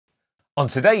On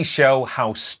today's show,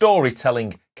 how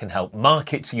storytelling can help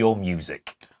market your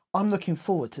music. I'm looking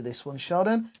forward to this one,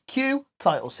 Sheldon. Cue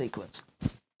title sequence.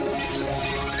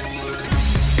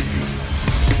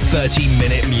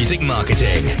 30-minute music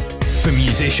marketing for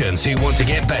musicians who want to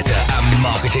get better at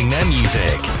marketing their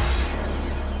music.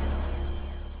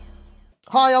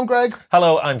 Hi, I'm Greg.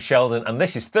 Hello, I'm Sheldon, and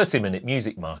this is 30-Minute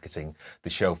Music Marketing, the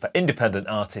show for independent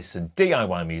artists and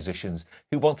DIY musicians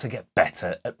who want to get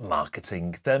better at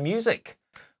marketing their music.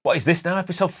 What is this now,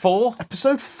 episode 4?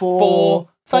 Episode 4.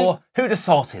 Who'd have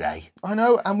thought it, eh? I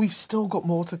know, and we've still got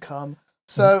more to come.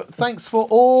 So thanks for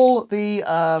all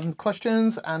the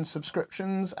questions and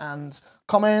subscriptions and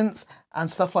comments and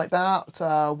stuff like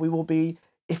that. We will be,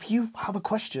 if you have a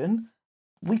question,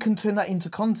 we can turn that into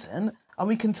content and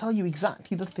we can tell you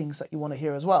exactly the things that you want to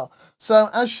hear as well. So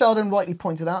as Sheldon rightly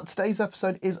pointed out, today's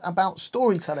episode is about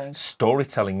storytelling.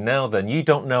 Storytelling. Now then, you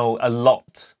don't know a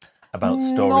lot about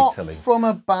storytelling. Not from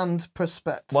a band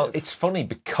perspective. Well, it's funny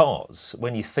because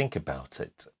when you think about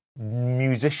it,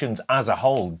 musicians as a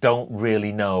whole don't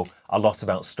really know a lot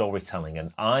about storytelling,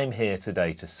 and I'm here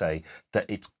today to say that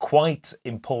it's quite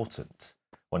important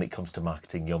when it comes to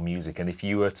marketing your music. And if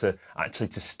you were to actually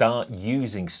start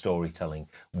using storytelling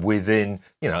within,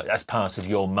 as part of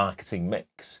your marketing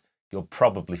mix, you'll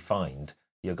probably find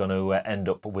you're going to end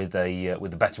up with a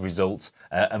better result,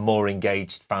 a more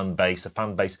engaged fan base, a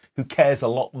fan base who cares a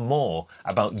lot more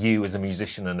about you as a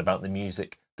musician and about the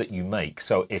music that you make.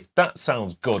 So if that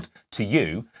sounds good to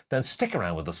you, then stick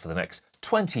around with us for the next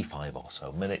 25 or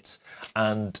so minutes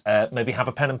and maybe have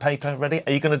a pen and paper ready.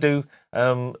 Are you going to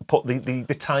put the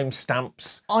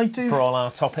timestamps for all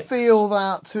our topics? I feel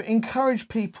that to encourage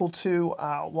people to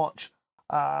watch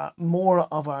more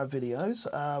of our videos,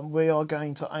 we are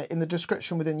going to, in the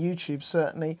description within YouTube,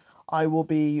 certainly, I will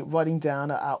be writing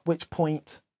down at which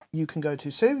point you can go to.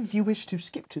 So if you wish to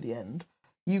skip to the end,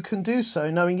 you can do so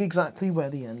knowing exactly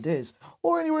where the end is,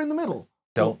 or anywhere in the middle.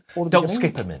 Don't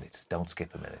skip a minute. Don't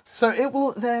skip a minute. So it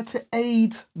will there to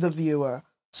aid the viewer.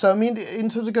 So I mean, in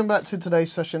terms of going back to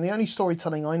today's session, the only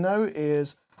storytelling I know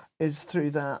is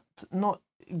through that, not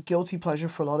guilty pleasure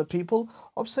for a lot of people,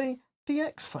 I'd say the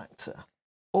X Factor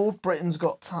or Britain's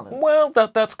Got Talent. Well,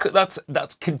 that's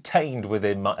contained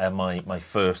within my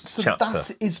first chapter. So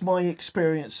that is my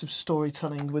experience of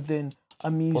storytelling within a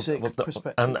music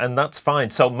perspective. And that's fine.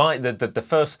 So the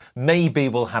first, maybe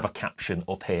we'll have a caption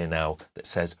up here now that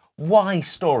says, why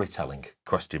storytelling? ?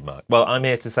 Well, I'm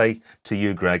here to say to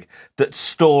you, Greg, that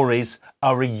stories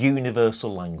are a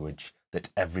universal language that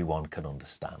everyone can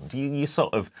understand. You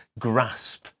sort of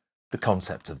grasp the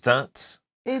concept of that.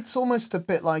 It's almost a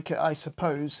bit like, I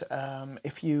suppose,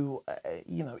 if you,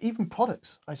 even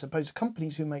products, I suppose,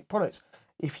 companies who make products,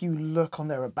 if you look on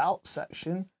their about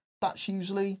section, that's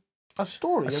usually a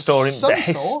story. The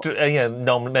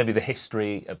history, maybe the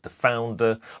history of the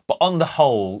founder, but on the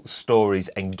whole, stories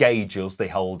engage us. They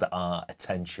hold our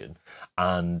attention,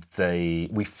 and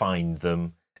we find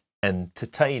them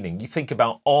entertaining. You think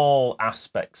about all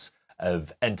aspects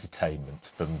of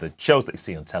entertainment, from the shows that you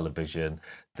see on television,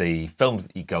 the films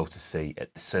that you go to see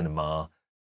at the cinema.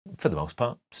 For the most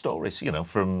part, stories,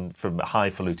 from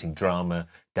highfalutin drama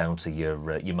down to your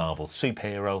Marvel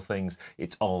superhero things.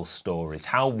 It's all stories.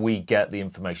 How we get the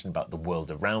information about the world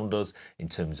around us in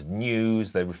terms of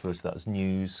news, they refer to that as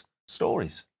news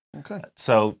stories. Okay.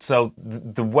 So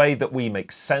the way that we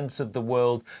make sense of the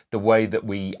world, the way that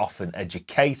we often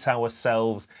educate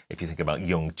ourselves, if you think about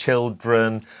young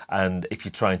children, and if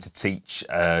you're trying to teach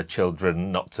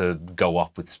children not to go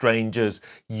off with strangers,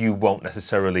 you won't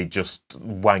necessarily just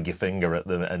wag your finger at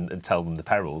them and tell them the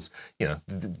perils.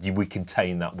 We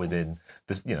contain that within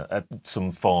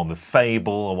some form of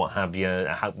fable or what have you,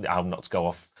 how not to go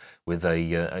off with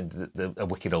a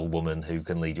wicked old woman who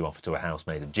can lead you off to a house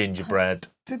made of gingerbread.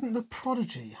 Didn't The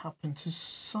Prodigy happen to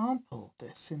sample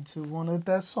this into one of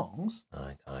their songs?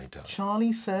 I don't.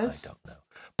 Charlie Says. I don't know.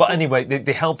 But anyway,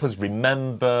 they help us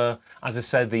remember. As I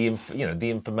said, the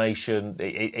information.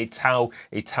 It's how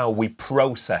we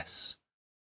process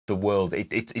the world.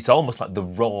 It's almost like the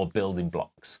raw building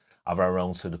blocks of our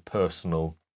own sort of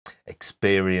personal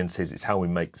experiences. It's how we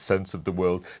make sense of the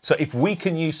world. So if we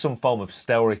can use some form of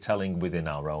storytelling within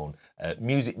our own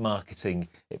music marketing,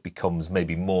 it becomes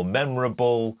maybe more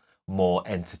memorable, more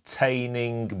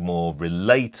entertaining, more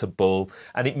relatable,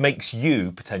 and it makes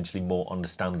you potentially more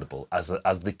understandable as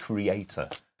the creator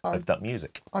of that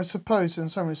music. I suppose in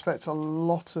some respects a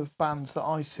lot of bands that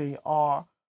I see are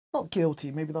not guilty,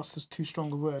 maybe that's just too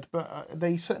strong a word, but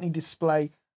they certainly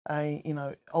display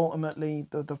ultimately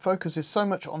the focus is so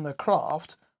much on their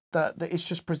craft that it's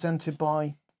just presented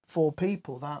by 4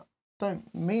 people that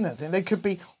don't mean anything. They could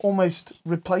be almost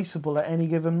replaceable at any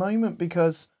given moment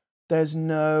because there's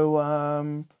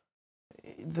no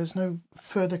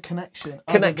further connection.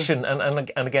 And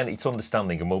again, it's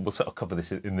understanding, and we'll sort of cover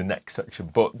this in the next section.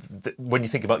 But when you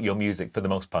think about your music, for the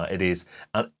most part, it is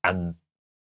and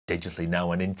digitally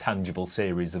now an intangible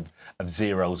series of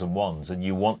zeros and ones, and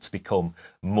you want to become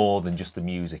more than just the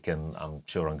music. And I'm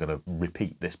sure I'm going to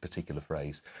repeat this particular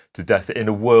phrase to death in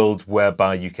a world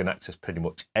whereby you can access pretty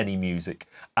much any music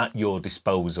at your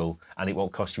disposal, and it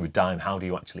won't cost you a dime. How do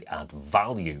you actually add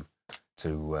value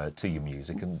to your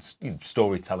music? And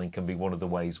storytelling can be one of the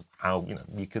ways how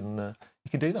you can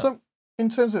do that. So, in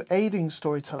terms of aiding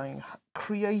storytelling,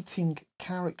 creating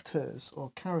characters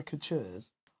or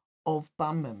caricatures of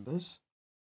band members,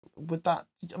 would that,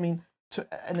 I mean, to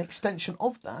an extension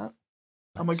of that,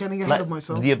 am I getting ahead of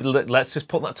myself? Yeah, let's just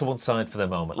put that to one side for the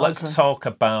moment. Let's talk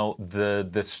about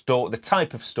the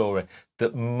type of story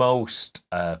that most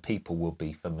people will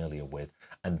be familiar with,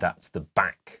 and that's the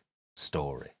back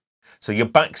story. So your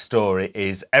backstory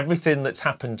is everything that's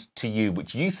happened to you,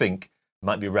 which you think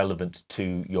might be relevant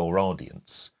to your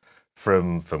audience,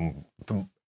 from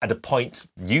at a point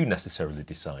you necessarily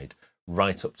decide,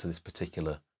 right up to this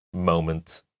particular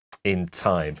moment in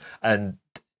time. And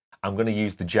I'm going to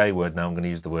use the J word now. I'm going to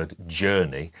use the word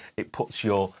journey. It puts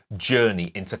your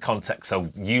journey into context.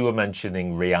 So you were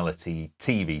mentioning reality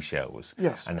TV shows,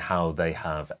 yes, and how they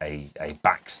have a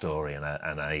backstory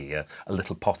and a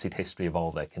little potted history of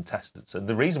all their contestants. And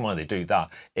the reason why they do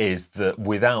that is that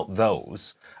without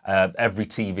those, every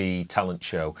TV talent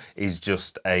show is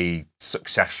just a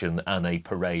succession and a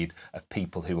parade of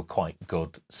people who are quite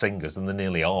good singers, and they're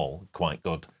nearly all quite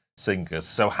good singers.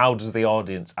 So how does the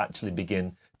audience actually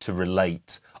begin to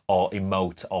relate or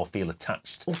emote or feel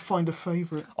attached or find a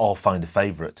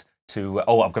favourite to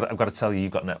I've got to tell you,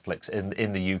 you've got Netflix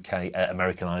in the UK,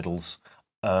 American Idol's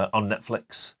on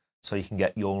Netflix, so you can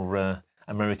get your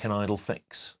American Idol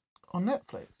fix on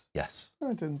Netflix. Yes,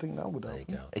 I didn't think that would help. There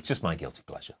you go. It's just my guilty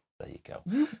pleasure. There you go.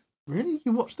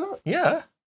 You watched that? Yeah,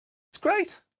 it's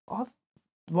great.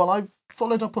 I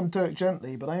followed up on Dirk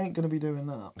Gently, but I ain't going to be doing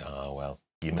that. Oh well.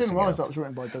 I didn't realise that was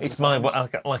written by Douglas. It's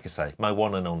like I say, my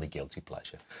one and only guilty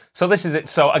pleasure. So this is it.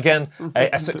 So again,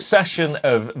 a succession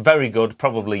of very good,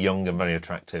 probably young and very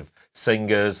attractive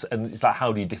singers, and it's like,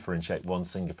 how do you differentiate one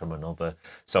singer from another?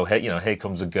 So here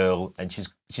comes a girl, and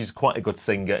she's quite a good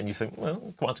singer, and you think,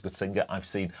 well, quite a good singer. I've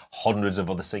seen hundreds of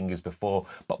other singers before,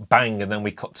 but bang, and then we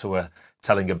cut to her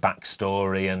telling a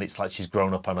backstory, and it's like she's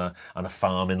grown up on a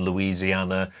farm in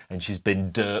Louisiana, and she's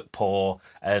been dirt poor,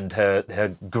 and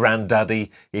her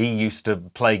granddaddy, he used to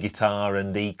play guitar,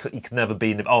 and he could never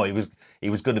be in. He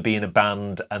was going to be in a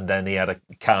band, and then he had a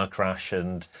car crash,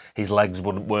 and his legs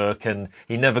wouldn't work, and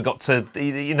he never got to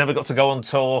go on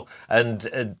tour,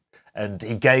 and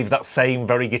he gave that same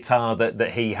very guitar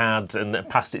that he had and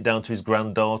passed it down to his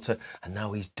granddaughter, and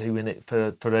now he's doing it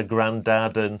for her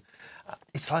granddad. And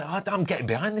it's like, I'm getting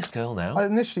behind this girl now. I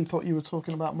initially thought you were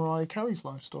talking about Mariah Carey's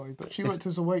life story, but she worked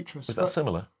as a waitress. Was that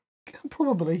similar?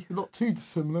 Probably not too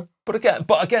dissimilar. But again,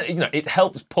 it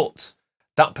helps put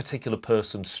that particular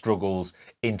person's struggles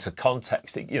into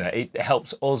context. It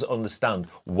helps us understand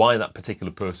why that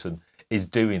particular person is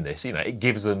doing this. It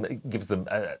gives them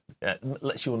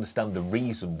lets you understand the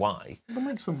reason why. It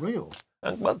makes them real.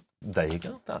 And well, there you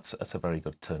go. That's a very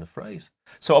good turn of phrase.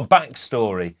 So a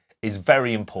backstory is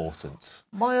very important.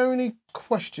 My only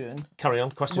question, carry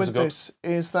on, questions with are good. This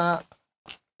is that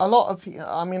a lot of,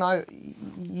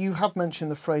 you have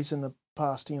mentioned the phrase in the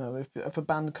past, if a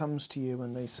band comes to you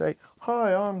and they say,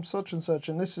 hi, I'm such and such,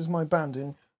 and this is my band,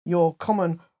 and your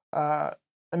common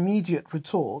immediate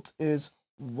retort is,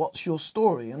 what's your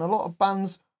story? And a lot of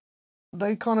bands,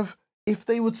 they kind of, if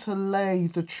they were to lay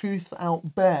the truth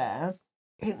out bare,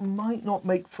 it might not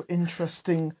make for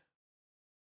interesting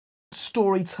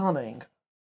storytelling.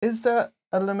 Is there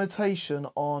a limitation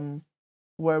on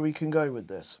where we can go with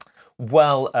this?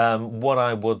 Well, what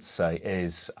I would say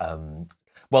is,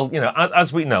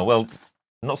 as we know, I'm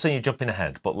not saying you're jumping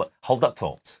ahead, but hold that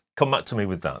thought. Come back to me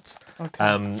with that.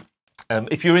 Okay.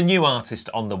 If you're a new artist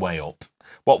on the way up,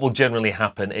 what will generally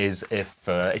happen is if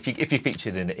you're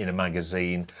featured in a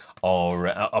magazine or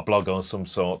a blog of some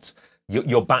sort,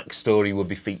 your backstory will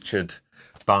be featured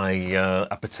by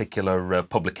a particular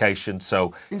publication.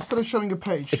 So instead of showing a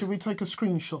page, should we take a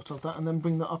screenshot of that and then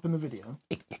bring that up in the video?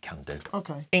 You can do.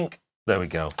 Okay. Ink. There we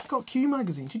go. You've got Q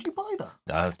magazine. Did you buy that?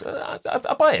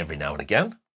 I buy it every now and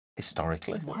again.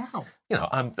 Historically. Wow.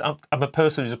 I'm a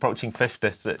person who's approaching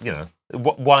 50.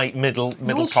 White, middle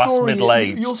class, middle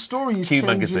age. Your story is Q changing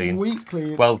magazine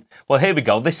weekly. Well, here we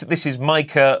go. This is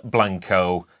Micah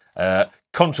Blanco.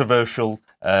 controversial,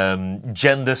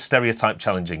 gender stereotype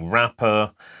challenging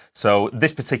rapper. So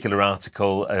this particular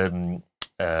article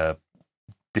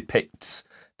depicts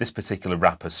this particular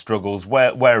rapper's struggles,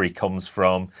 where he comes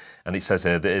from, and it says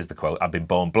here, there's the quote, "I've been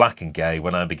born black and gay.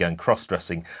 When I began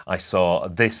cross-dressing, I saw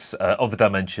this other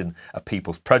dimension of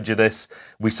people's prejudice."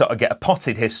 We sort of get a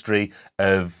potted history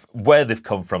of where they've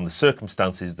come from, the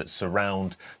circumstances that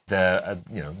surround their,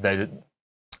 their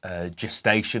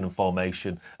gestation and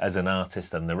formation as an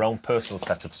artist, and their own personal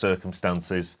set of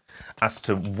circumstances as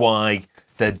to why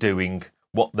they're doing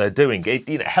what they're doing.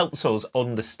 It helps us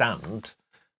understand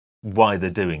why they're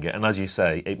doing it, and as you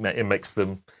say, it makes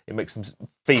them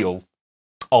feel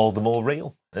all the more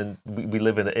real. And we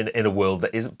live in a world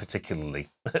that isn't particularly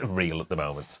real at the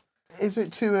moment. Is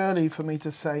it too early for me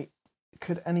to say,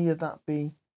 could any of that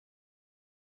be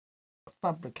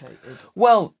fabricated?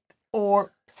 Well,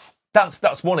 or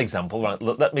that's one example, right?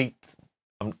 Look, you're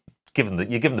giving the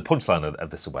punchline of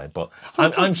this away, but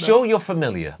I'm sure you're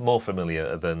more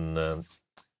familiar than.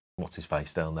 What's his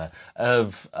face down there,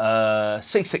 of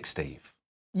C6 Steve.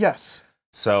 Yes.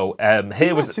 So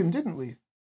we met him, didn't we?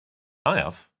 I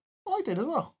have. I did as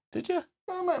well. Did you?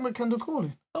 Yeah, I met him at Kendall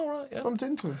Corley. Oh, right, yeah. Bumped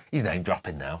into him. He's name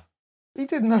dropping now. He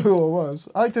didn't know who I was.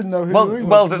 I didn't know who he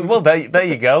was. Well, there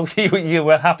you go. You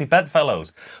were happy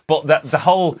bedfellows. But the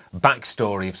whole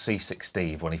backstory of C6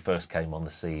 Steve when he first came on the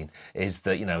scene is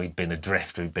that, he'd been a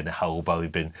drifter, he'd been a hobo,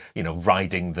 he'd been,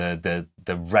 riding the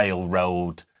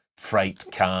railroad freight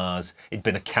cars. He'd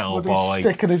been a cowboy. With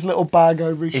his stick and his little bag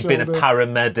over his shoulder. He'd been a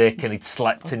paramedic, and he'd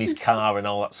slept in his car and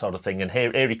all that sort of thing. And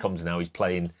here he comes now. He's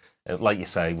playing, like you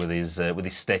say, with his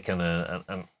stick and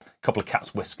a couple of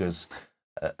cat's whiskers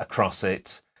across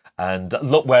it. And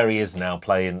look where he is now,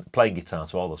 playing guitar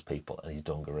to all those people and his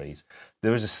dungarees.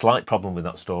 There is a slight problem with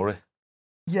that story.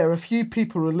 Yeah, a few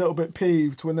people were a little bit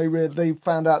peeved when they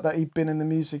found out that he'd been in the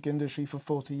music industry for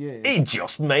 40 years. He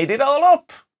just made it all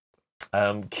up.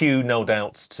 Cue, no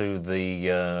doubt, to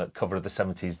the cover of the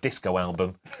 70s disco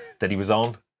album that he was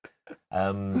on.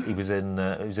 He was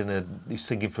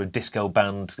singing for a disco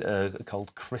band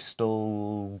called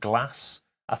Crystal Glass,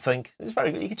 I think. It's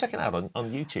very good. You can check it out on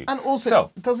YouTube. And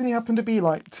also, doesn't he happen to be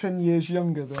like 10 years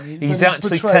younger than he's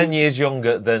actually portrayed? 10 years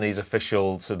younger than his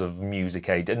official sort of music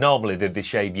age. And normally they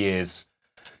shave years.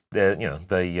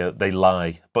 They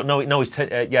lie. But no, he's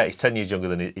 10 years younger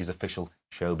than his official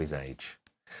showbiz age.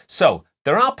 So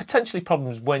there are potentially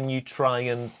problems when you try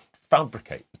and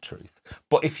fabricate the truth.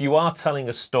 But if you are telling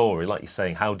a story, like you're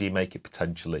saying, how do you make it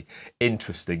potentially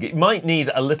interesting? It might need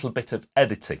a little bit of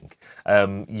editing.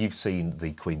 You've seen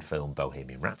the Queen film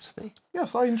Bohemian Rhapsody.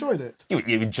 Yes, I enjoyed it. You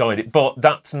enjoyed it, but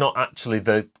that's not actually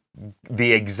the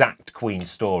exact Queen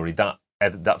story. That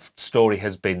story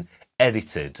has been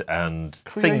edited, and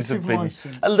things have been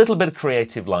a little bit of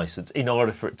creative license in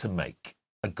order for it to make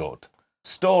a good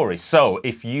story. So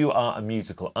if you are a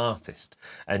musical artist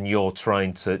and you're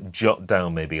trying to jot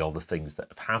down maybe all the things that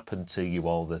have happened to you,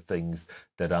 all the things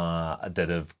that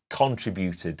have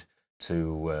contributed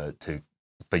to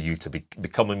for you to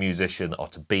become a musician or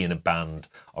to be in a band,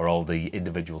 or all the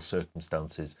individual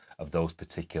circumstances of those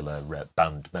particular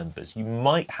band members, you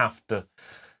might have to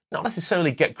not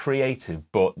necessarily get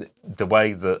creative, but the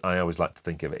way that I always like to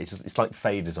think of it, it's like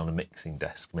faders on a mixing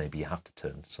desk. Maybe you have to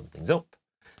turn some things up,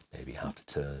 maybe you have to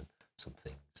turn some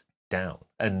things down.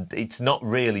 And it's not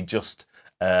really just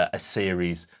a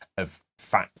series of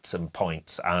facts and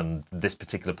points, and this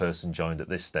particular person joined at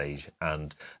this stage,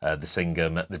 and the singer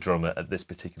met the drummer at this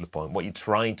particular point. What you're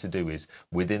trying to do is,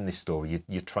 within this story,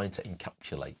 you're trying to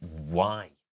encapsulate why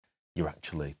you're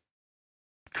actually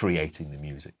creating the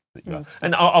music that you are.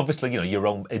 And obviously, your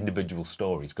own individual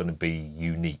story is going to be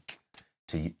unique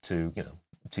to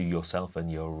yourself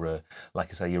and your, like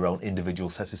I say, your own individual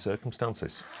set of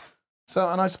circumstances. So,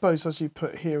 and I suppose, as you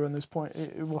put here on this point,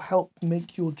 it will help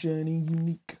make your journey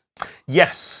unique.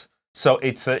 Yes. So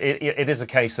it is a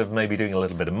case of maybe doing a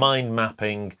little bit of mind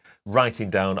mapping, writing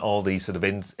down all these sort of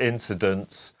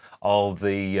incidents, all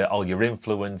your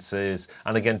influences,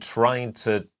 and again trying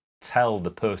to tell the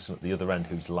person at the other end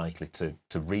who's likely to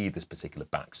read this particular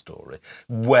backstory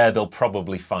where they'll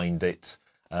probably find it.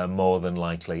 More than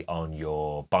likely on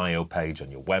your bio page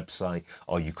on your website,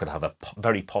 or you could have a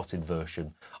very potted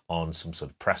version on some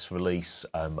sort of press release.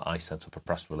 I set up a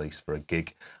press release for a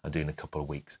gig I'm doing a couple of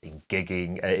weeks in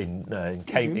gigging in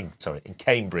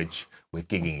Cambridge. We're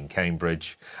gigging in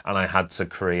Cambridge, and I had to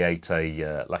create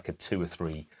a 2 or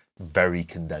 3 very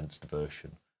condensed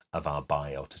version of our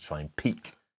bio to try and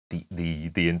pique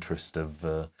the interest of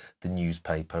the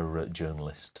newspaper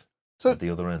journalist. So at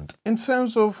the other end. In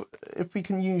terms of, if we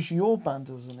can use your band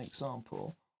as an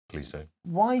example, Please do.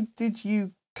 Why did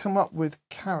you come up with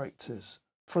characters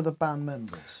for the band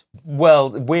members? Well,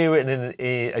 we're in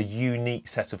a unique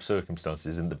set of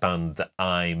circumstances in the band that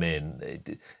I'm in.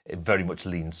 It very much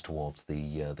leans towards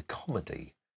the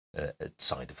comedy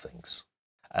side of things.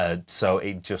 So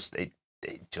it just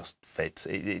fits.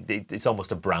 It's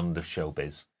almost a brand of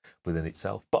showbiz within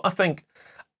itself. But I think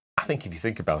if you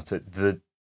think about it,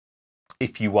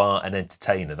 if you are an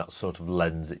entertainer, that sort of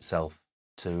lends itself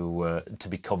to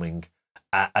becoming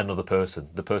another person.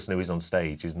 The person who is on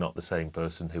stage is not the same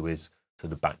person who is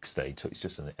sort of backstage. So it's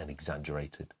just an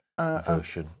exaggerated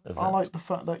version of that. I like the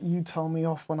fact that you tell me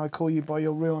off when I call you by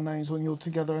your real names when you're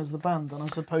together as the band, and I'm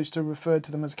supposed to refer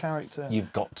to them as character.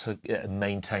 You've got to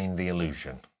maintain the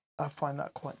illusion. I find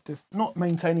that quite not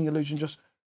maintaining illusion, just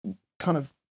kind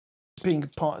of being a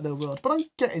part of their world. But I'm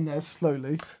getting there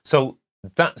slowly. So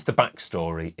that's the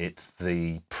backstory. It's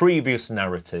the previous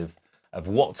narrative of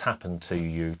what's happened to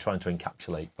you, trying to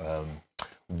encapsulate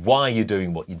why you're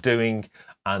doing what you're doing,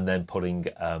 and then putting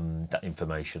that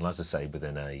information, as I say,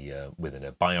 within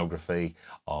a biography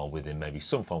or within maybe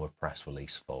some form of press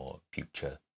release for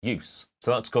future use.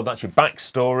 So that's good. That's your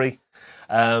backstory.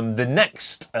 The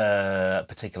next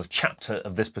particular chapter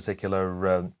of this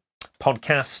particular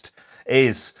podcast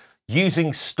is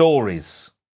using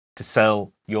stories to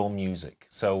sell your music.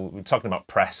 So we're talking about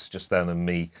press just then, and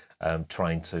me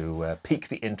trying to pique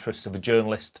the interest of a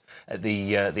journalist at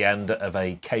the end of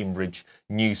a Cambridge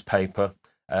newspaper.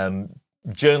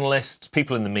 Journalists,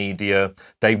 people in the media,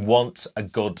 they want a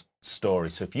good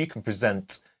story. So if you can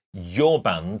present your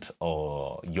band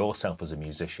or yourself as a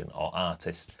musician or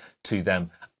artist to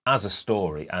them as a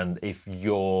story, and if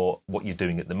what you're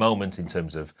doing at the moment in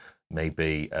terms of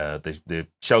maybe the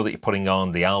show that you're putting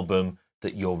on, the album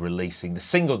that you're releasing, the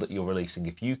single that you're releasing,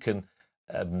 if you can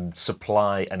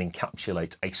supply and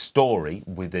encapsulate a story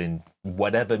within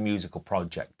whatever musical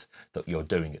project that you're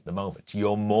doing at the moment,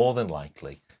 you're more than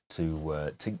likely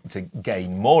to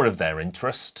gain more of their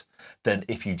interest than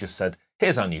if you just said,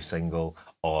 here's our new single,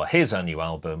 or here's our new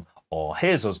album, or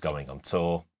here's us going on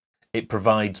tour. It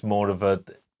provides more of a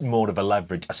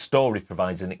leverage. A story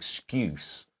provides an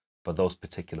excuse for those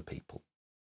particular people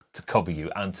to cover you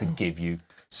and to give you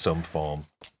some form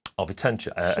of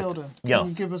attention. Sheldon, yes. Can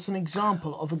you give us an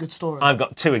example of a good story? I've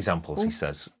got two examples, he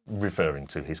says, referring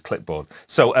to his clipboard.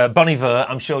 So Bon Iver,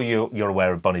 I'm sure you're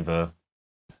aware of Bon Iver.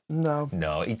 No,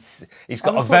 it's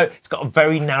got a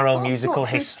very narrow musical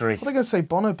history. What are they going to say,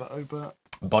 Bonobo? But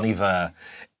Bon Iver,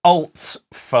 alt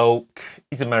folk.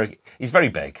 He's American. He's very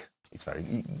big.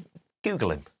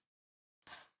 Google him.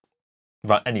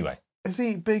 Right. Anyway, is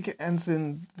he big as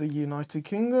in the United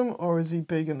Kingdom, or is he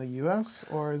big in the US,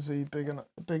 or is he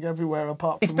big everywhere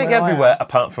apart from? He's big everywhere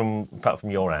apart from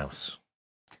your house.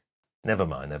 Never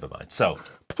mind. So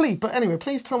please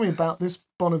tell me about this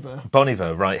Bon Iver. Bon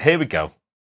Iver, right? Here we go.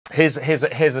 Here's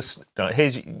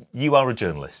you are a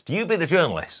journalist. You be the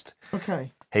journalist.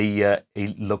 Okay. He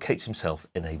locates himself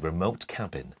in a remote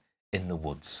cabin in the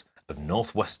woods of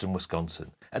northwestern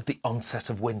Wisconsin at the onset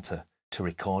of winter to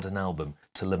record an album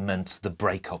to lament the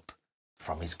breakup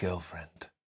from his girlfriend.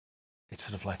 It's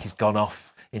sort of like he's gone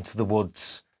off into the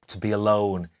woods to be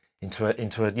alone, into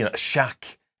a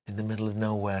shack in the middle of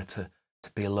nowhere to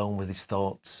be alone with his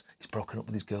thoughts. He's broken up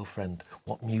with his girlfriend.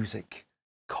 What music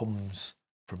comes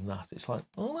from that? It's like,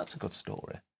 oh, that's a good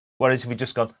story. Whereas if you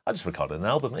just gone, I just recorded an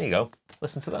album, there you go,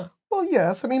 listen to that. Well,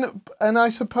 yes, I mean, and I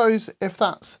suppose if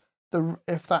that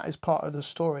is part of the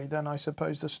story, then I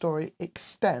suppose the story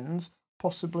extends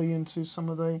possibly into some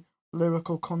of the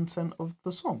lyrical content of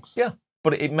the songs. Yeah,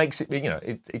 but it makes it,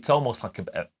 it's almost like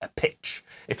a pitch.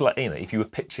 If you were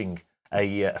pitching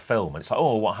a film, and it's like,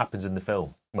 oh, what happens in the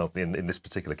film? Well, in this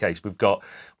particular case, we've got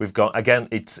again,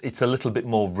 it's a little bit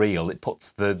more real. It puts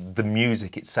the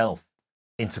music itself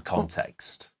into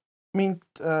context. I mean,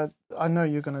 I know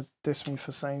you're going to diss me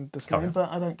for saying this name, but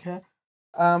I don't care.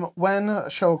 When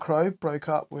Sheryl Crow broke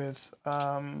up with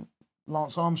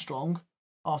Lance Armstrong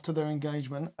after their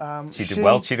engagement, she did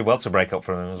well to break up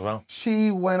from him as well.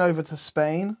 She went over to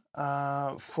Spain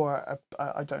for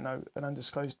I don't know, an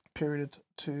undisclosed period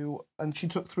and she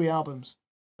took 3 albums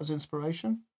as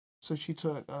inspiration. So she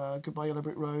took Goodbye Yellow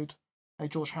Brick Road, a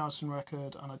George Harrison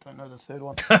record, and I don't know the third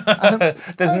one.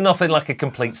 There's nothing like a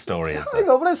complete story, is there?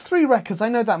 Well, there's 3 records, I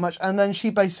know that much. And then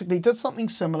she basically did something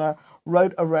similar,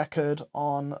 wrote a record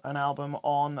on an album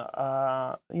on,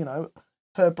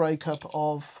 her breakup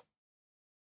of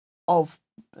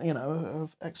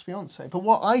ex-fiance. But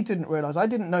what I didn't realise, I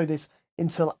didn't know this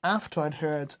until after I'd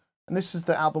heard, and this is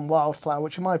the album Wildflower,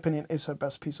 which in my opinion is her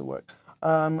best piece of work.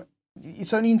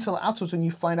 It's only until afterwards when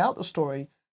you find out the story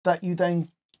that you then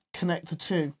connect the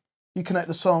two. you connect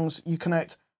the songs, you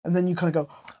connect, and then you kind of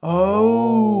go,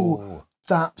 oh,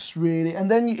 that's really, and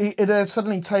then it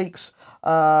suddenly takes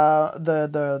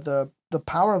the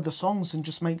power of the songs and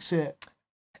just makes it,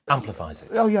 amplifies it.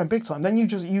 oh yeah, big time. Then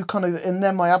you kind of, and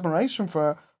then my admiration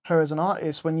for her as an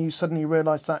artist, when you suddenly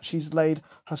realise that she's laid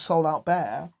her soul out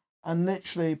bare and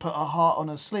literally put her heart on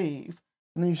her sleeve,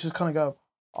 and then you just kind of go,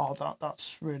 oh,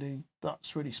 that's really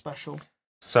special.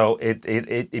 So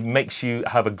it makes you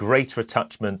have a greater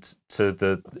attachment to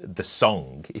the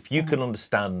song. If you can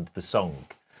understand the song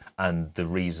and the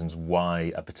reasons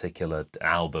why a particular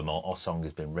album or song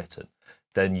has been written,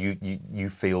 then you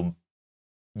feel,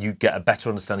 you get a better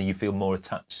understanding. You feel more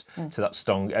attached to that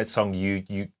song.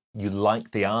 You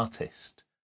like the artist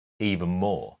even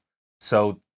more.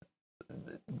 So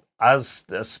as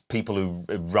people who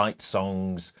write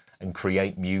songs and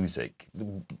create music,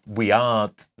 we are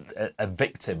a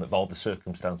victim of all the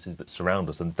circumstances that surround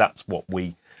us, and that's what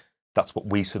we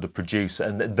sort of produce.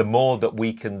 And the more that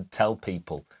we can tell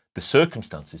people the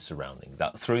circumstances surrounding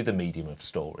that through the medium of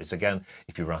stories, again,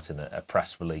 if you're writing a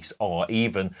press release, or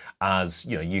even as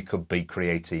you could be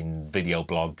creating video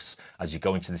blogs as you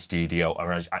go into the studio,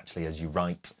 or as you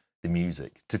write the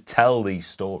music, to tell these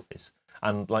stories.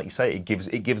 And like you say, it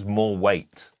gives more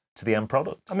weight to the end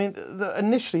product. I mean,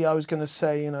 initially I was going to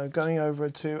say, going over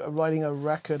to writing a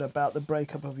record about the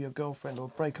breakup of your girlfriend or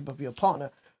breakup of your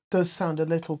partner does sound a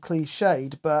little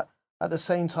cliched, but at the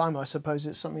same time, I suppose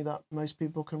it's something that most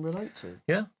people can relate to.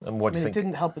 Yeah, and what do you think?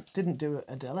 It didn't do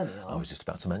Adele any harm. I was just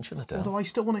about to mention Adele. Although I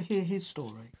still want to hear his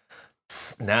story.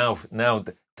 Now,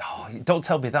 don't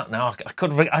tell me that now. I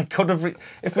could have.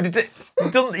 If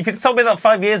you'd told me that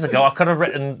 5 years ago, I could have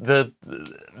written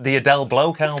the Adele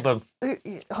Bloke album.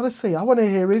 Honestly, I want to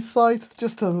hear his side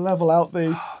just to level out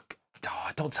the.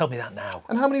 Don't tell me that now.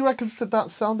 And how many records did that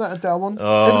sell, that Adele one? It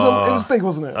was big,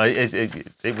 wasn't it?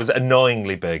 It was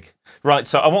annoyingly big. Right,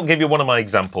 so I won't give you one of my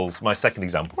examples, my second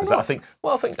example, because I think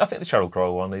the Sheryl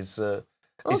Crow one is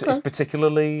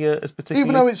particularly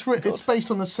even though it's based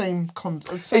on the same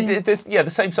content. The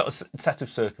same sort of set of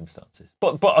circumstances.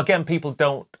 But again, people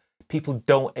don't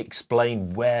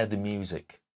explain where the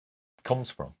music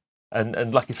comes from.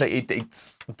 And like I say,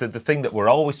 it's the thing that we're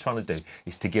always trying to do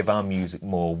is to give our music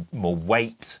more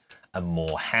weight and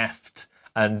more heft.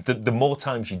 And the more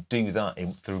times you do that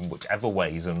through whichever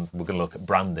ways, and we're going to look at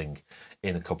branding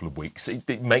in a couple of weeks,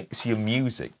 it makes your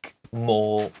music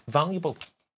more valuable.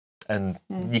 And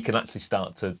you can actually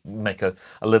start to make a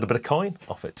little bit of coin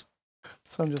off it.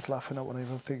 So I'm just laughing at one of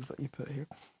the things that you put here.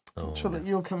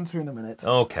 You'll come to in a minute.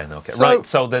 Okay. Right,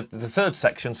 so the third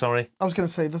section, sorry. I was going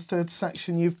to say the third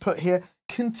section you've put here,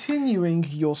 continuing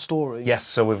your story. Yes,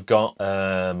 so we've got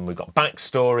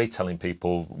backstory, telling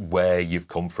people where you've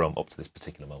come from up to this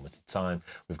particular moment in time.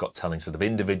 We've got telling sort of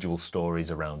individual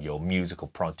stories around your musical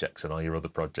projects and all your other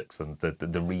projects and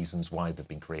the reasons why they've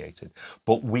been created.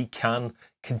 But we can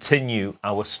continue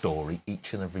our story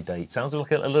each and every day. It sounds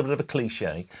like a little bit of a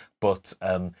cliche, but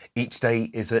each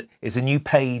day is a new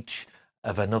page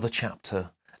of another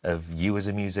chapter of you as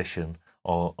a musician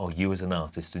or you as an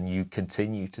artist, and you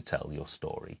continue to tell your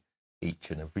story each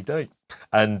and every day.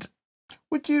 And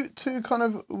would you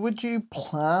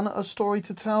plan a story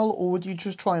to tell, or would you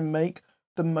just try and make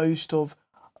the most of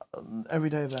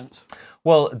everyday events?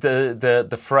 Well,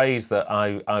 the phrase that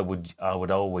I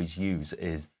would always use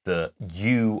is that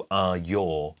you are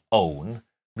your own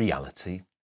reality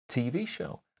TV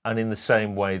show. And in the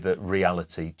same way that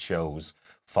reality shows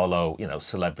follow,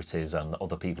 celebrities and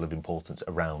other people of importance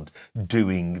around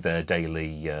doing their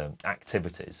daily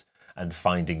activities and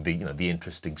finding the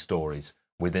interesting stories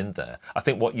within there. I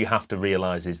think what you have to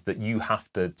realise is that you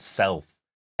have to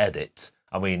self-edit.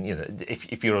 I mean,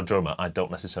 if you're a drummer, I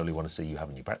don't necessarily want to see you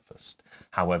having your breakfast.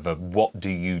 However, what do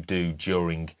you do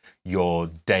during your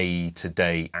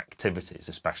day-to-day activities,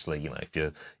 especially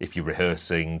if you're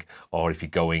rehearsing or if you're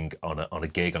going on a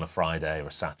gig on a Friday or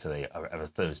a Saturday or a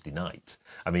Thursday night?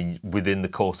 I mean, within the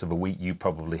course of a week, you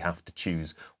probably have to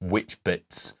choose which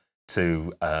bits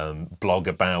to blog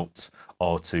about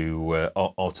or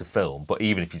to film. But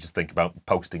even if you just think about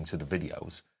posting sort of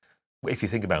videos, if you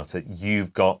think about it,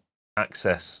 you've got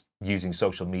access using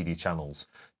social media channels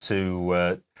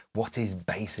to what is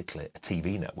basically a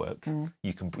TV network.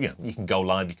 You can go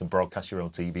live, you can broadcast your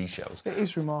own TV shows. It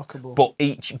is remarkable. But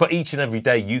each and every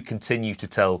day you continue to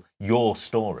tell your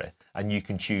story, and you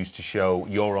can choose to show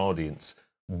your audience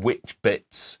which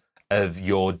bits of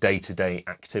your day-to-day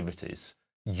activities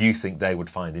you think they would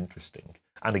find interesting.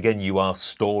 And again, you are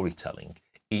storytelling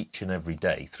each and every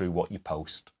day through what you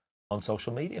post on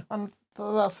social media. And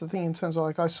that's the thing in terms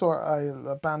of, I saw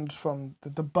a band from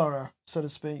the borough, so to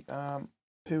speak,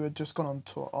 who had just gone on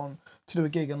tour to do a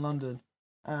gig in London,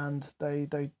 and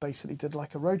they basically did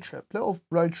like a little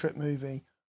road trip movie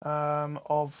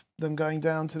of them going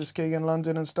down to this gig in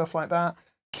London and stuff like that.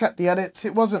 Kept the edits.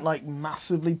 It wasn't like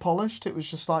massively polished. It was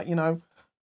just like, you know,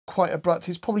 quite abrupt.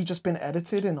 It's probably just been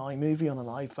edited in iMovie on an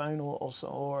iPhone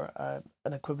or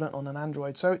an equivalent on an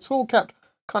Android. So it's all kept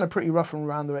kind of pretty rough and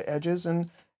around the edges, and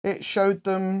it showed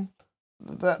them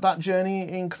that journey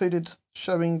included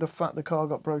showing the fact the car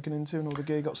got broken into and all the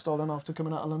gear got stolen after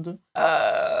coming out of London.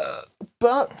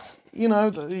 But, you know,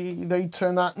 they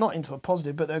turned that not into a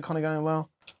positive, but they're kind of going, well,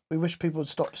 we wish people would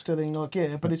stop stealing our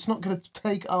gear, but it's not going to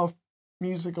take our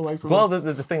music away from us. Well,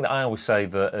 the thing that I always say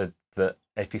that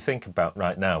if you think about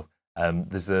right now,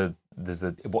 there's a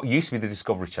what used to be the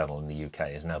Discovery Channel in the UK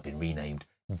has now been renamed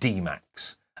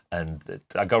D-Max. And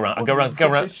I go around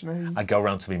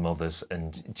to my mother's,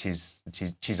 and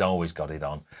she's always got it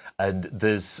on. And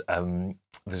there's a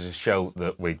show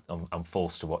that I'm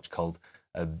forced to watch called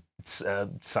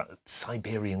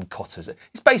Siberian Cutters.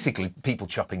 It's basically people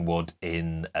chopping wood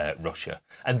in Russia,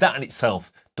 and that in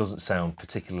itself doesn't sound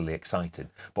particularly exciting.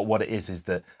 But what it is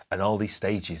that in all these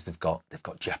stages they've got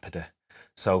jeopardy.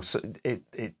 So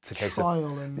it's a case trial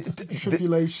of and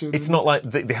tribulation. It's not like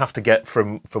they have to get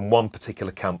from one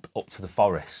particular camp up to the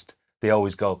forest. They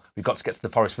always go, we've got to get to the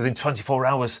forest within 24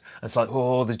 hours. And it's like,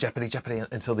 oh, there's jeopardy,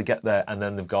 until they get there. And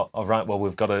then they've got, all right, well,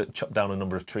 we've got to chop down a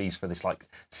number of trees for this like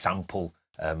sample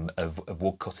of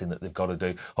wood cutting that they've got to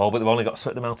do. Oh, but they've only got a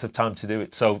certain amount of time to do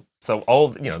it. So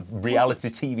all, you know, reality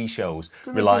TV shows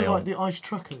rely on... like the ice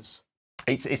truckers?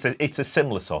 It's a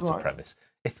similar sort of premise.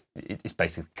 It's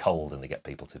basically cold and they get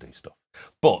people to do stuff.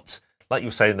 But like you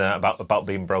were saying there about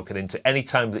being broken into, any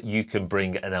time that you can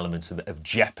bring an element of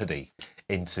jeopardy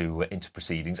into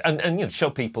proceedings and you know, show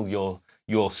people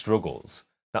your struggles,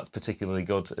 that's particularly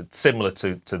good. Similar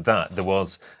to that, there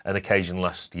was an occasion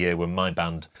last year when my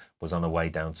band was on our way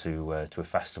down to a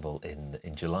festival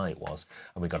in July it was,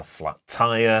 and we got a flat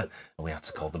tyre and we had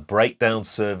to call the breakdown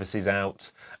services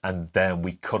out, and then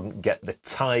we couldn't get the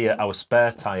tyre, our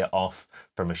spare tyre, off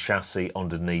from a chassis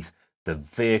underneath the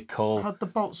vehicle. Had the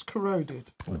bolts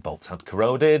corroded? The bolts had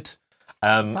corroded.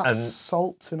 That's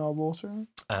salt in our water.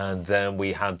 And then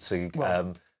we had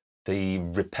to... the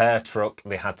repair truck,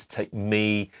 they had to take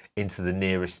me into the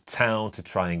nearest town to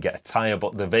try and get a tyre,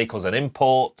 but the vehicle's an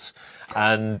import,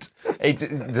 and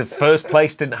the first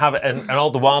place didn't have it, and all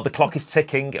the while the clock is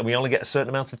ticking, and we only get a certain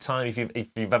amount of time. If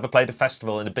you've ever played a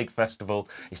festival, in a big festival,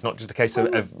 it's not just a case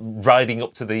of riding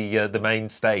up to the main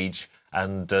stage,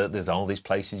 and there's all these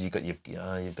places you've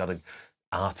got an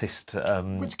artist.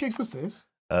 Which gig was this?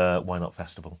 Why Not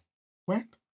Festival. When?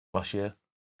 Last year.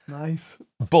 Nice.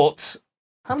 But...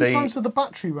 How many times did the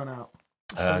battery run out?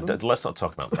 Let's not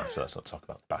talk about battery. Let's not talk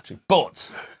about battery. But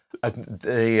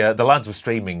the lads were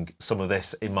streaming some of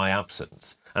this in my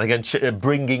absence, and again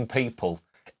bringing people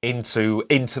into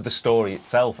the story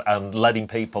itself and letting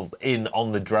people in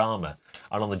on the drama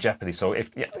and on the jeopardy. So it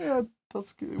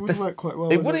would work quite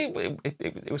well.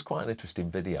 It was quite an interesting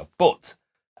video. But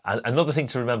another thing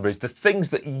to remember is the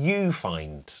things that you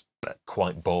find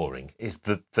quite boring is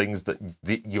the things that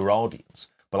your audience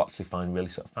will actually find really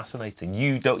sort of fascinating.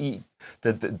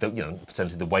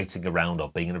 Potentially the waiting around or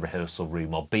being in a rehearsal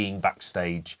room or being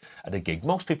backstage at a gig.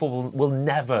 Most people will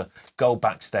never go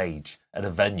backstage at a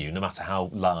venue, no matter how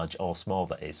large or small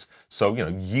that is. So, you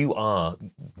know, you are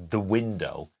the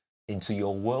window into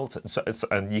your world.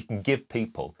 And you can give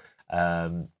people,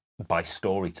 by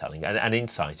storytelling, an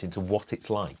insight into what it's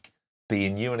like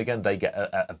being you. And again, they get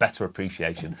a better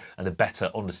appreciation and a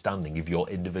better understanding of your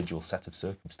individual set of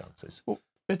circumstances. Well,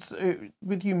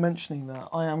 with you mentioning that,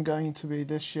 I am going to be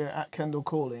this year at Kendall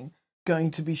Calling,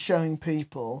 going to be showing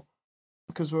people,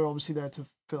 because we're obviously there to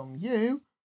film you,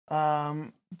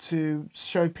 to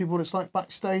show people what it's like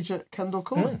backstage at Kendall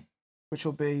Calling, which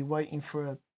will be waiting for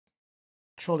a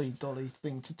trolley dolly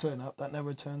thing to turn up that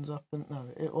never turns up, and no,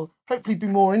 it will hopefully be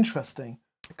more interesting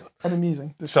and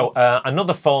amusing. So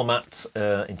another format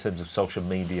in terms of social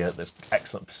media that's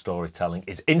excellent for storytelling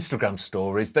is Instagram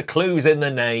stories. The clue's in the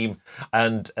name,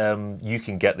 and you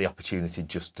can get the opportunity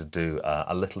just to do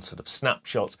a little sort of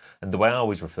snapshot. And the way I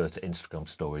always refer to Instagram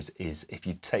stories is if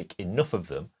you take enough of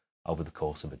them over the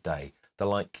course of a day, they're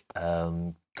like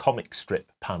comic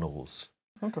strip panels.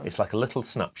 Okay. It's like a little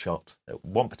snapshot at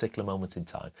one particular moment in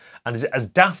time. And as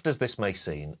daft as this may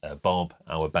seem, Bob,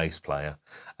 our bass player,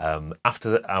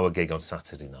 after our gig on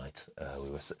Saturday night,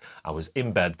 I was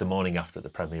in bed the morning after the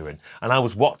premiere, and I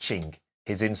was watching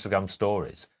his Instagram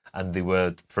stories, and they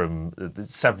were from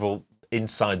several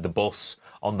inside the bus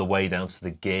on the way down to the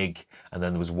gig, and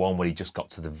then there was one where he just got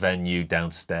to the venue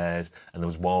downstairs, and there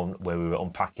was one where we were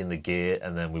unpacking the gear,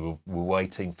 and then we were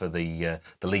waiting for the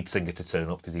lead singer to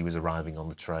turn up because he was arriving on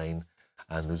the train,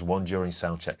 and there was one during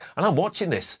sound check, and I'm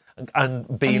watching this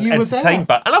and being entertained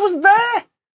by, and I was there.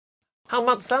 How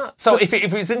mad's that? So if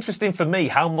it was interesting for me,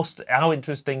 how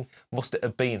interesting must it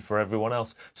have been for everyone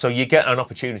else? So you get an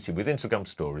opportunity with Instagram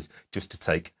stories just to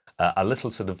take a little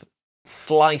sort of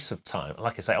slice of time,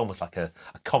 like I say, almost like a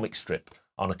comic strip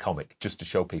on a comic, just to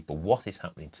show people what is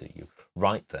happening to you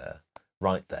right there,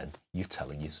 right then. You're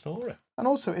telling your story. And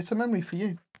also, it's a memory for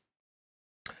you,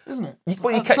 isn't it?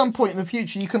 At some point in the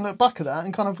future, you can look back at that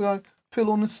and kind of go, feel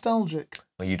all nostalgic.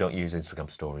 Well, you don't use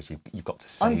Instagram stories. You've got to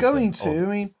save I'm going to. I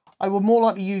mean, I would more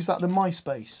likely use that than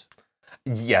MySpace.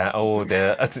 Yeah,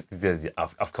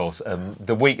 of course.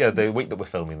 The week that we're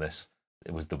filming this,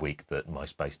 it was the week that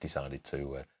MySpace decided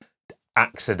to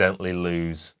accidentally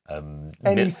lose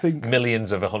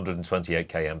millions of 128k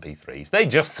MP3s. They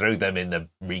just threw them in the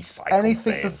recycle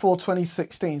Anything bin. Before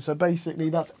 2016. So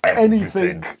basically, that's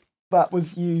anything that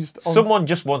was used. Someone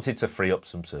just wanted to free up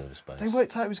some server space. They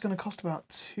worked out it was going to cost about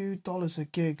 $2 a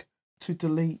gig to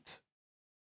delete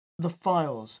the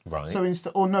files, right? So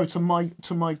to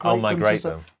migrate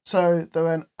them. So they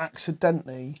went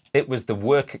accidentally. It was the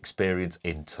work experience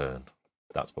in turn.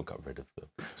 That's what got rid of them.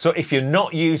 So if you're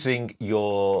not using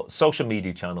your social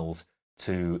media channels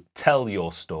to tell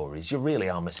your stories, you really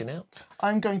are missing out.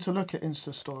 I'm going to look at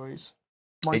Insta stories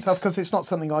myself because it's not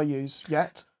something I use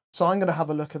yet. So I'm going to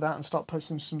have a look at that and start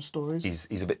posting some stories.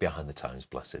 He's a bit behind the times,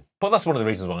 bless him. But that's one of the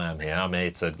reasons why I'm here. I'm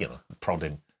here to prod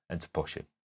him and to push him.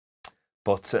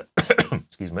 But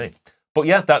excuse me. But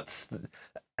yeah,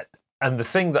 and the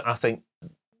thing that I think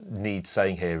needs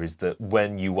saying here is that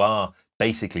when you are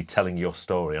basically telling your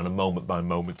story on a moment by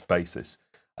moment basis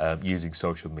using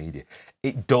social media,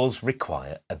 it does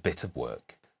require a bit of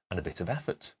work and a bit of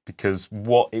effort, because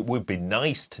what it would be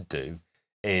nice to do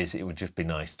is it would just be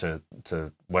nice to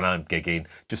when I'm gigging,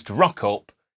 just to rock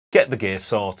up, get the gear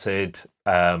sorted,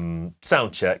 sound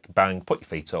check, bang, put your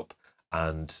feet up,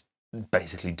 and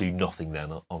basically do nothing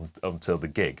then until the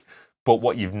gig. But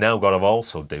what you've now got to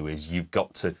also do is you've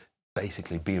got to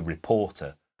basically be a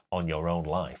reporter on your own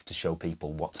life to show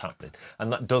people what's happening,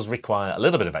 and that does require a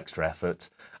little bit of extra effort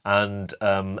and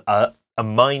a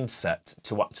mindset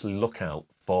to actually look out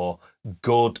for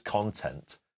good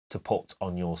content to put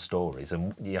on your stories.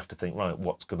 And you have to think, right,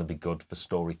 what's going to be good for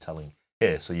storytelling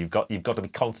here? So you've got to be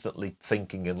constantly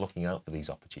thinking and looking out for these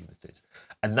opportunities,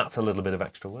 and that's a little bit of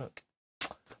extra work.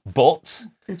 But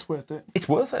it's worth it. It's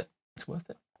worth it. It's worth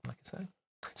it, like I say.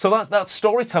 So that's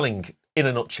storytelling in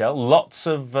a nutshell. Lots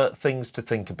of things to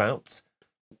think about.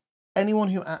 Anyone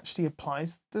who actually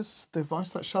applies the advice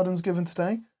that Sheldon's given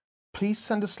today, please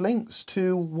send us links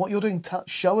to what you're doing.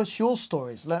 Show us your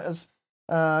stories. Let us,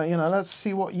 let's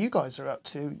see what you guys are up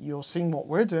to. You're seeing what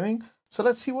we're doing. So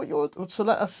let us see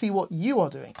what you are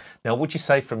doing. Now, would you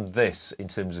say from this, in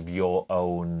terms of your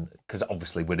own, because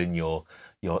obviously we're in your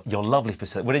lovely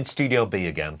facility, we're in Studio B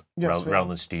again, yes, rather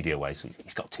than Studio A. So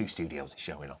he's got two studios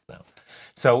showing off now.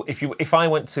 So if I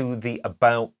went to the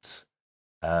About,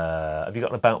 have you got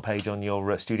an About page on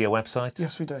your studio website?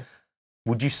 Yes, we do.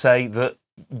 Would you say that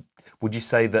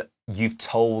you've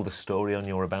told a story on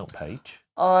your About page?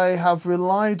 I have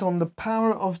relied on the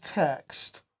power of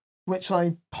text, which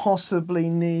I possibly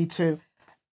need to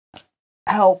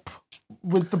help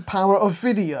with the power of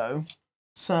video.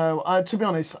 So, to be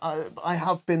honest, I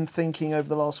have been thinking over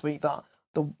the last week that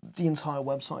the entire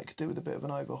website could do with a bit of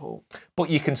an overhaul.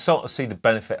 But you can sort of see the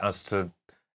benefit as to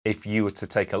if you were to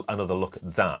take another look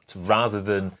at that, rather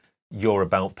than your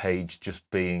About page just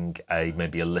being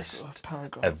maybe a list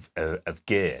of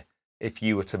gear. If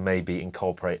you were to maybe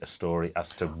incorporate a story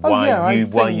as to why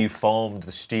you formed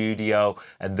the studio,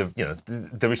 and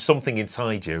there is something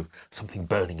inside you, something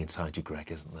burning inside you,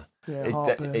 Greg, isn't there? Yeah,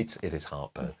 heartburn. It is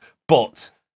heartburn.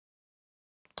 But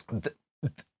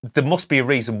there must be a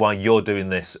reason why you're doing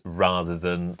this rather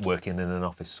than working in an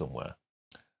office somewhere.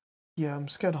 Yeah, I'm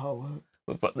scared of hard work.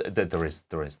 But there is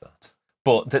that.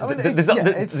 But there's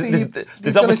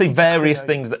obviously various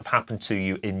things that have happened to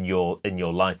you in your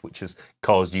life which has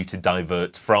caused you to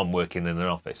divert from working in an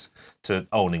office to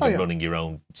owning and running your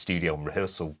own studio and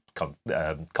rehearsal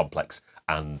complex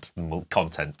and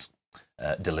content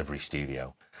delivery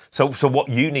studio. So what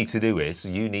you need to do is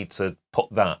you need to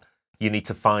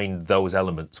find those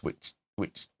elements which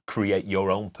create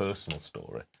your own personal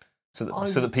story, so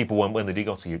that people, when they do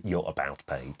go to your About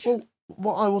page. Well,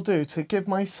 what I will do to give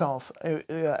myself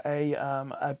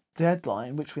a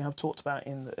deadline, which we have talked about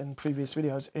in previous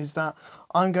videos, is that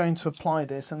I'm going to apply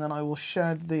this, and then I will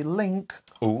share the link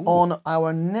on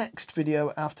our next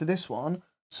video after this one,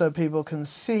 so people can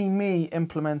see me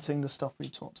implementing the stuff we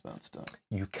talked about today.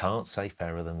 You can't say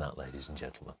fairer than that, ladies and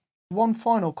gentlemen. One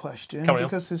final question, Carry on.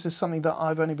 because this is something that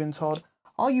I've only been told.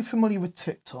 Are you familiar with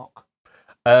TikTok?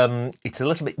 It's a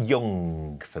little bit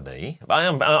young for me. I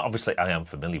am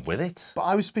familiar with it. But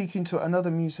I was speaking to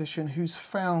another musician who's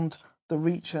found the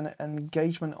reach and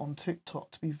engagement on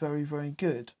TikTok to be very, very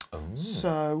good.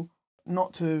 So,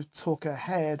 not to talk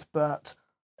ahead, but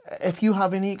if you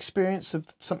have any experience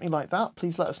of something like that,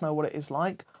 please let us know what it is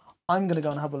like. I'm going to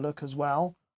go and have a look as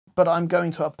well, but I'm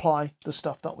going to apply the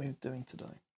stuff that we're doing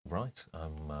today. Right,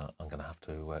 I'm going to have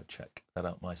to check that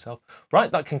out myself.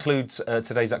 Right, that concludes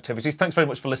today's activities. Thanks very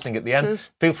much for listening at the end.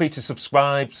 Cheers. Feel free to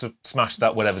subscribe, smash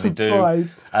that, whatever they do.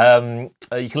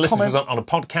 You can listen to us on a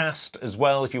podcast as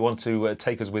well if you want to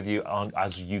take us with you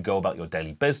as you go about your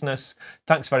daily business.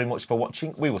 Thanks very much for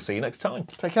watching. We will see you next time.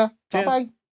 Take care. Cheers. Bye-bye.